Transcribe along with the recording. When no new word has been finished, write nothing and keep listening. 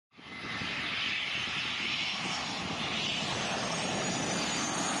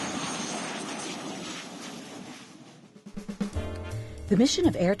The mission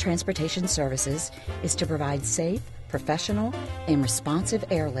of Air Transportation Services is to provide safe, professional, and responsive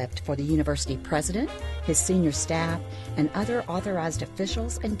airlift for the university president, his senior staff, and other authorized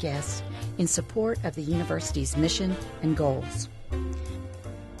officials and guests in support of the university's mission and goals.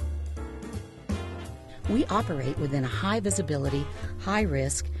 We operate within a high visibility, high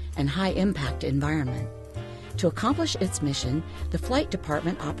risk, and high impact environment. To accomplish its mission, the Flight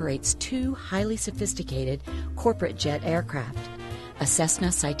Department operates two highly sophisticated corporate jet aircraft, a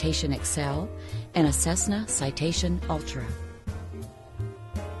Cessna Citation Excel and a Cessna Citation Ultra.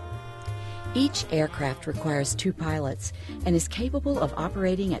 Each aircraft requires two pilots and is capable of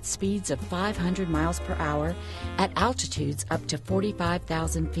operating at speeds of 500 miles per hour at altitudes up to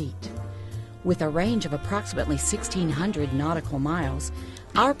 45,000 feet. With a range of approximately 1,600 nautical miles,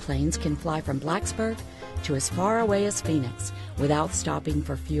 our planes can fly from Blacksburg to as far away as Phoenix without stopping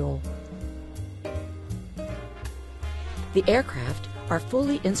for fuel. The aircraft are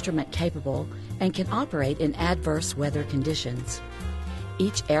fully instrument capable and can operate in adverse weather conditions.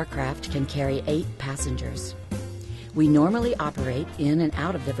 Each aircraft can carry 8 passengers. We normally operate in and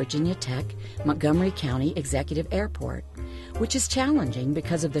out of the Virginia Tech Montgomery County Executive Airport, which is challenging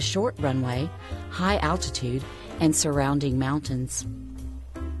because of the short runway, high altitude, and surrounding mountains.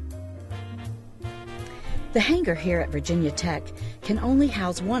 The hangar here at Virginia Tech can only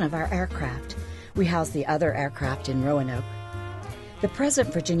house one of our aircraft. We house the other aircraft in Roanoke. The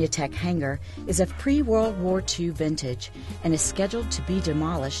present Virginia Tech hangar is of pre-World War II vintage and is scheduled to be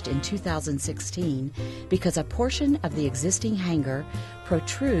demolished in 2016 because a portion of the existing hangar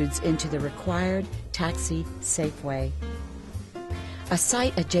protrudes into the required taxi safeway. A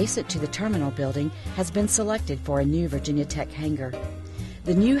site adjacent to the terminal building has been selected for a new Virginia Tech hangar.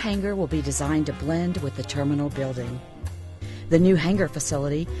 The new hangar will be designed to blend with the terminal building. The new hangar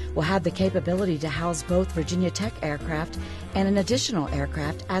facility will have the capability to house both Virginia Tech aircraft and an additional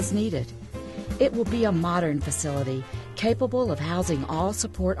aircraft as needed. It will be a modern facility capable of housing all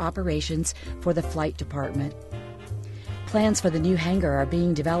support operations for the Flight Department. Plans for the new hangar are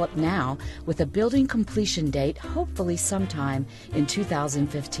being developed now with a building completion date hopefully sometime in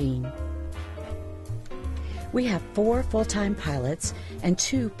 2015. We have 4 full-time pilots and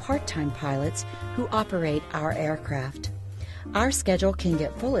 2 part-time pilots who operate our aircraft. Our schedule can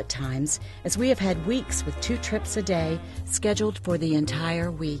get full at times, as we have had weeks with 2 trips a day scheduled for the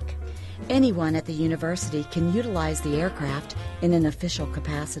entire week. Anyone at the university can utilize the aircraft in an official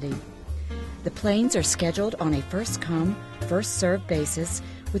capacity. The planes are scheduled on a first-come, first-served basis,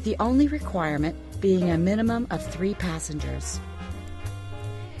 with the only requirement being a minimum of 3 passengers.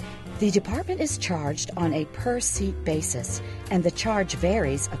 The department is charged on a per-seat basis, and the charge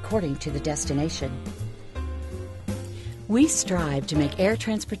varies according to the destination. We strive to make air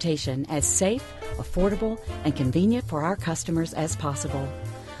transportation as safe, affordable, and convenient for our customers as possible.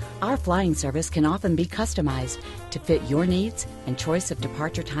 Our flying service can often be customized to fit your needs and choice of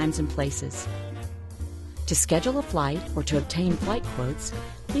departure times and places. To schedule a flight or to obtain flight quotes,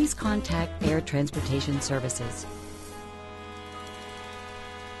 please contact Air Transportation Services.